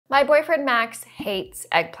My boyfriend Max hates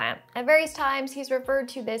eggplant. At various times, he's referred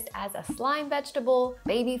to this as a slime vegetable,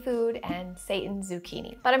 baby food, and Satan's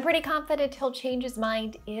zucchini. But I'm pretty confident he'll change his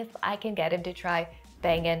mind if I can get him to try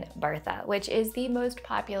Bangan Bharta, which is the most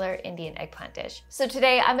popular Indian eggplant dish. So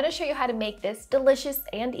today I'm going to show you how to make this delicious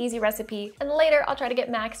and easy recipe, and later I'll try to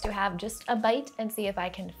get Max to have just a bite and see if I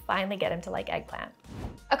can finally get him to like eggplant.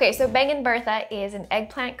 Okay, so Bangan Bharta is an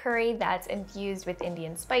eggplant curry that's infused with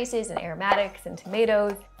Indian spices and aromatics and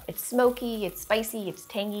tomatoes. It's smoky, it's spicy, it's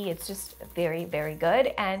tangy, it's just very, very good.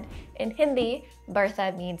 And in Hindi,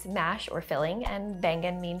 Bharta means mash or filling, and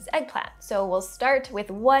Bangan means eggplant. So we'll start with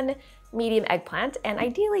one medium eggplant, and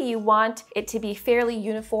ideally you want it to be fairly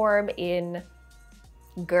uniform in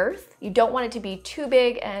girth. You don't want it to be too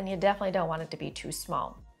big, and you definitely don't want it to be too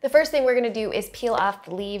small. The first thing we're gonna do is peel off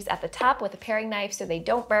the leaves at the top with a paring knife so they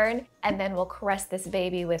don't burn, and then we'll caress this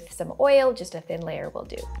baby with some oil. Just a thin layer will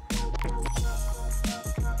do.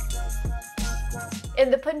 In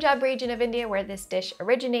the Punjab region of India where this dish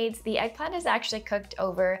originates, the eggplant is actually cooked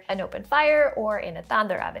over an open fire or in a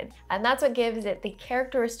tandoor oven. And that's what gives it the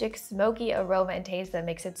characteristic smoky aroma and taste that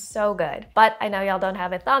makes it so good. But I know y'all don't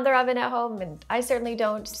have a tandoor oven at home, and I certainly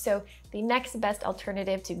don't, so the next best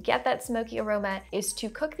alternative to get that smoky aroma is to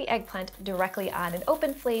cook the eggplant directly on an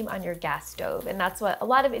open flame on your gas stove. And that's what a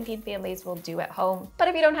lot of Indian families will do at home. But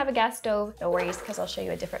if you don't have a gas stove, no worries, because I'll show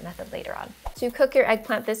you a different method later on. To cook your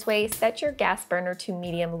eggplant this way, set your gas burner to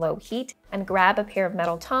medium-low heat and grab a pair of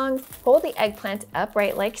metal tongs. Hold the eggplant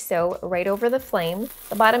upright like so, right over the flame.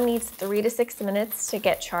 The bottom needs 3 to 6 minutes to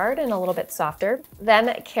get charred and a little bit softer.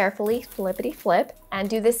 Then carefully flippity flip and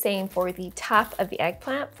do the same for the top of the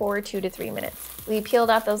eggplant for 2 to 3 minutes. We peeled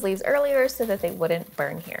off those leaves earlier so that they wouldn't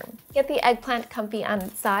burn here. Get the eggplant comfy on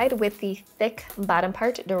its side with the thick bottom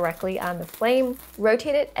part directly on the flame.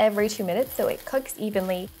 Rotate it every 2 minutes so it cooks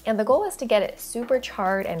evenly, and the goal is to get it super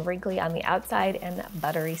charred and wrinkly on the outside and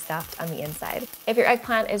buttery soft on the inside. If your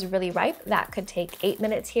eggplant is really ripe, that could take 8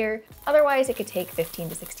 minutes here. Otherwise, it could take 15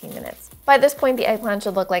 to 16 minutes. By this point, the eggplant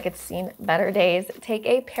should look like it's seen better days. Take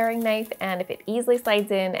a paring knife, and if it easily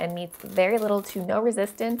slides in and meets very little to no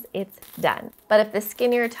resistance, it's done. But if the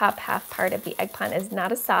skinnier top half part of the eggplant is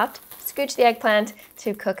not as soft, scooch the eggplant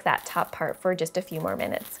to cook that top part for just a few more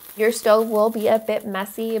minutes. Your stove will be a bit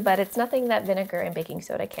messy, but it's nothing that vinegar and baking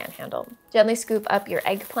soda can't handle. Gently scoop up your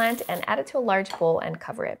eggplant and add it to a large bowl and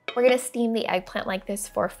cover it. We're gonna steam the eggplant like this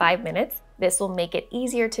for 5 minutes. This will make it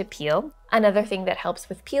easier to peel. Another thing that helps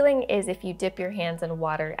with peeling is if you dip your hands in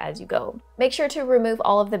water as you go. Make sure to remove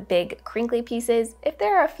all of the big crinkly pieces. If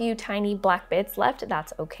there are a few tiny black bits left,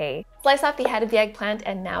 that's okay. Slice off the head of the eggplant,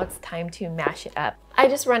 and now it's time to mash it up. I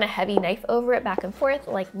just run a heavy knife over it back and forth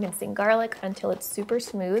like mincing garlic until it's super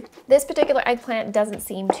smooth. This particular eggplant doesn't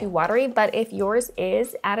seem too watery, but if yours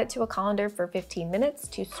is, add it to a colander for 15 minutes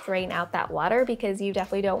to strain out that water, because you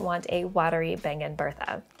definitely don't want a watery Bangan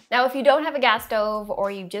Bharta. Now, if you don't have a gas stove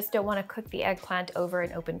or you just don't want to cook the eggplant over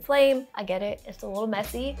an open flame, I get it, it's a little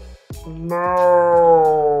messy.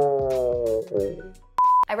 No.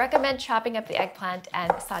 I recommend chopping up the eggplant and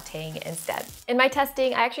sauteing it instead. In my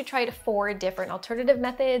testing, I actually tried 4 different alternative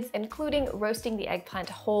methods, including roasting the eggplant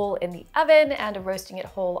whole in the oven and roasting it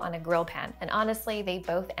whole on a grill pan. And honestly, they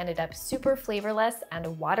both ended up super flavorless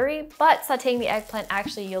and watery, but sauteing the eggplant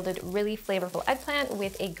actually yielded really flavorful eggplant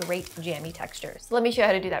with a great jammy texture. So let me show you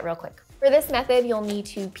how to do that real quick. For this method, you'll need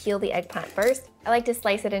to peel the eggplant first. I like to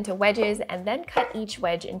slice it into wedges and then cut each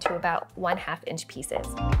wedge into about 1/2 inch pieces.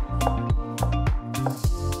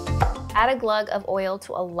 Add a glug of oil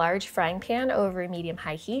to a large frying pan over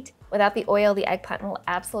medium-high heat. Without the oil, the eggplant will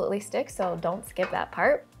absolutely stick, so don't skip that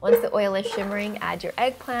part. Once the oil is shimmering, add your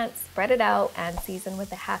eggplant, spread it out, and season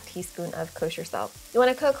with a 1/2 teaspoon of kosher salt. You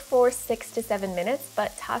want to cook for 6 to 7 minutes,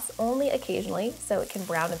 but toss only occasionally so it can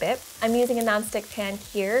brown a bit. I'm using a nonstick pan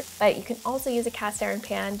here, but you can also use a cast iron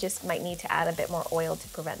pan, just might need to add a bit more oil to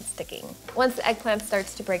prevent sticking. Once the eggplant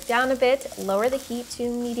starts to break down a bit, lower the heat to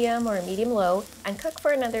medium or medium-low and cook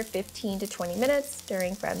for another 15 to 20 minutes,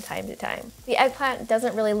 stirring from time to time. The eggplant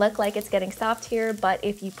doesn't really look like it's getting soft here, but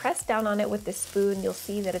if you press down on it with the spoon, you'll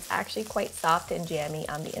see that it's actually quite soft and jammy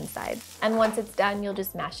on the inside. And once it's done, you'll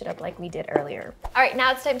just mash it up like we did earlier. All right,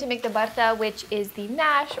 now it's time to make the bharta, which is the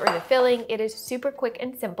mash or the filling. It is super quick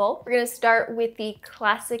and simple. We're gonna start with the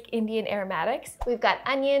classic Indian aromatics. We've got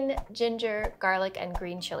onion, ginger, garlic, and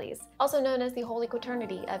green chilies, also known as the holy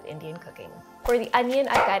quaternity of Indian cooking. For the onion,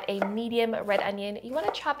 I've got a medium red onion. You want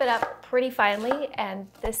to chop it up pretty finely, and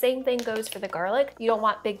the same thing goes for the garlic. You don't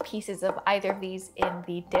want big pieces of either of these in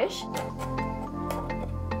the dish.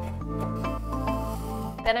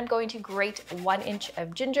 Then I'm going to grate 1 inch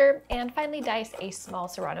of ginger and finally dice a small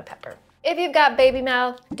serrano pepper. If you've got baby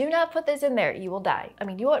mouth, do not put this in there. You will die. I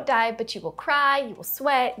mean, you won't die, but you will cry, you will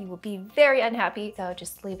sweat, you will be very unhappy, so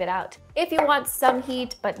just leave it out. If you want some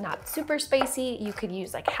heat, but not super spicy, you could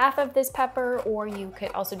use like half of this pepper, or you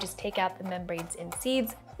could also just take out the membranes and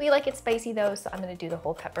seeds. We like it spicy though, so I'm gonna do the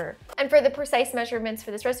whole pepper. And for the precise measurements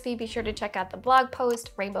for this recipe, be sure to check out the blog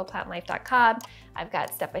post, rainbowplantlife.com. I've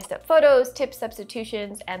got step-by-step photos, tips,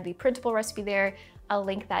 substitutions, and the printable recipe there. I'll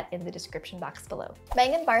link that in the description box below.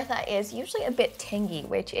 Bang & Bartha is usually a bit tangy,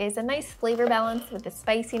 which is a nice flavor balance with the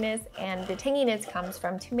spiciness, and the tanginess comes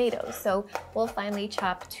from tomatoes. So we'll finely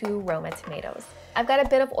chop 2 Roma tomatoes. I've got a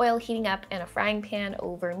bit of oil heating up in a frying pan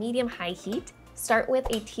over medium-high heat. Start with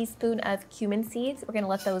a teaspoon of cumin seeds. We're gonna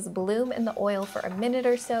let those bloom in the oil for a minute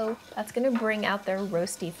or so. That's gonna bring out their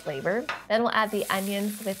roasty flavor. Then we'll add the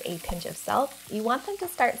onions with a pinch of salt. You want them to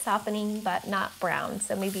start softening, but not brown,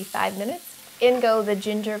 so maybe 5 minutes. In go the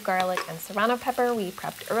ginger, garlic, and serrano pepper we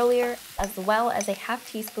prepped earlier, as well as a half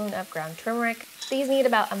teaspoon of ground turmeric. These need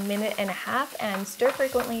about 1.5 minutes and stir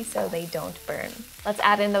frequently so they don't burn. Let's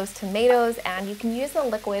add in those tomatoes, and you can use the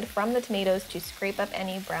liquid from the tomatoes to scrape up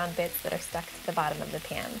any brown bits that are stuck to the bottom of the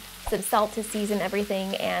pan. Some salt to season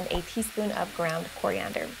everything, and a teaspoon of ground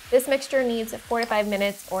coriander. This mixture needs 4 to 5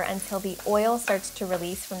 minutes or until the oil starts to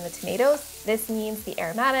release from the tomatoes. This means the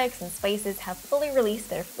aromatics and spices have fully released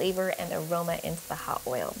their flavor and aroma into the hot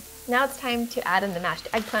oil. Now it's time to add in the mashed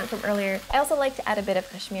eggplant from earlier. I also like to add a bit of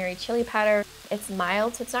Kashmiri chili powder. It's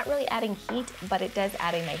mild, so it's not really adding heat, but it does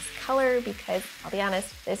add a nice color because, I'll be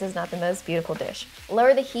honest, this is not the most beautiful dish.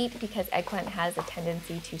 Lower the heat because eggplant has a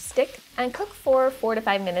tendency to stick, and cook for 4 to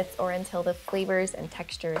 5 minutes or until the flavors and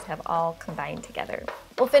textures have all combined together.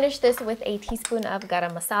 We'll finish this with a teaspoon of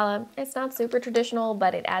garam masala. It's not super traditional,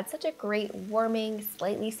 but it adds such a great warming,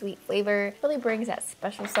 slightly sweet flavor. It really brings that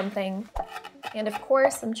special something. And of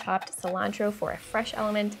course, some chopped cilantro for a fresh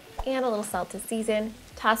element, and a little salt to season.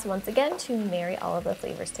 Toss once again to marry all of the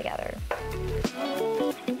flavors together.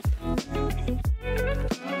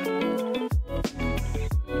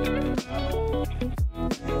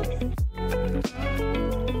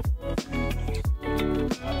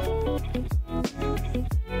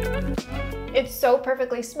 It's so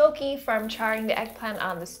perfectly smoky from charring the eggplant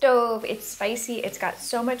on the stove. It's spicy, it's got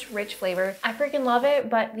so much rich flavor. I freaking love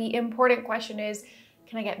it, but the important question is,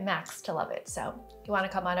 can I get Max to love it? So, you wanna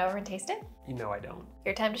come on over and taste it? You know I don't.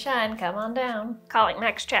 Your time to shine, come on down. Calling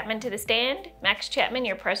Max Chapman to the stand. Max Chapman,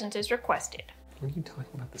 your presence is requested. What are you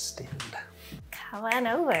talking about, the stand? Come on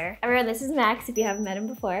over. Everyone, this is Max if you haven't met him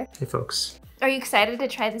before. Hey folks. Are you excited to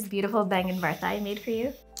try this beautiful Bang & Bartha I made for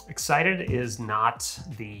you? Excited is not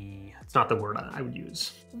the word I would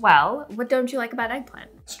use. Well, what don't you like about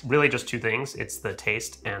eggplant? It's really just 2 things. It's the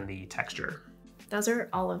taste and the texture. Those are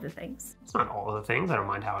all of the things. It's not all of the things. I don't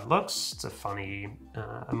mind how it looks. It's a funny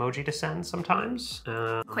emoji to send sometimes.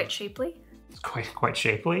 Quite shapely? It's quite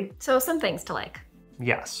shapely. So some things to like.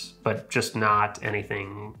 Yes, but just not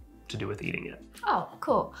anything to do with eating it. Oh,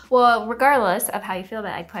 cool. Well, regardless of how you feel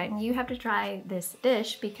about eggplant, you have to try this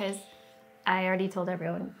dish because I already told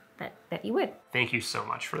everyone that you would. Thank you so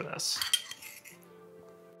much for this.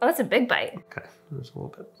 Oh, that's a big bite. Okay, there's a little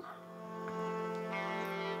bit.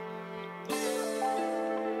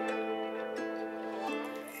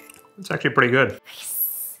 It's actually pretty good.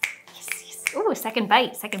 Nice. Yes. Ooh, second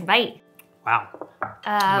bite. Wow,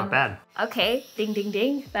 not bad. Okay, ding, ding,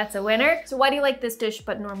 ding. That's a winner. So why do you like this dish,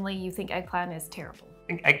 but normally you think eggplant is terrible? I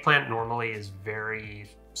think eggplant normally is very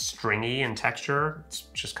stringy in texture. It's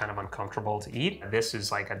just kind of uncomfortable to eat. This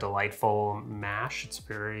is like a delightful mash. It's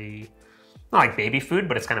very, not like baby food,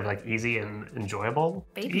 but it's kind of like easy and enjoyable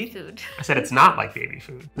to eat. Baby food. I said it's not like baby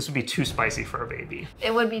food. This would be too spicy for a baby.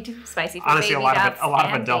 It would be too spicy for honestly, baby a lot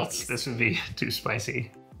of adults, babies. This would be too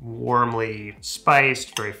spicy. Warmly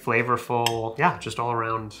spiced, very flavorful. Yeah, just all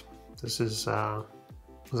around. This was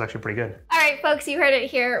actually pretty good. All right, folks, you heard it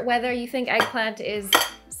here. Whether you think eggplant is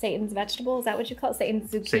Satan's vegetable, is that what you call it? Satan's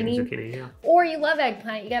zucchini? Satan's zucchini, yeah. Or you love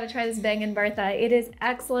eggplant, you gotta try this Bang & Bartha. It is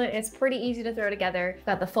excellent, it's pretty easy to throw together.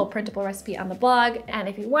 Got the full printable recipe on the blog, and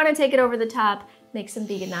if you wanna take it over the top, make some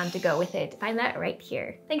vegan naan to go with it. Find that right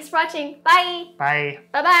here. Thanks for watching, bye! Bye.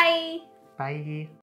 Bye-bye! Bye.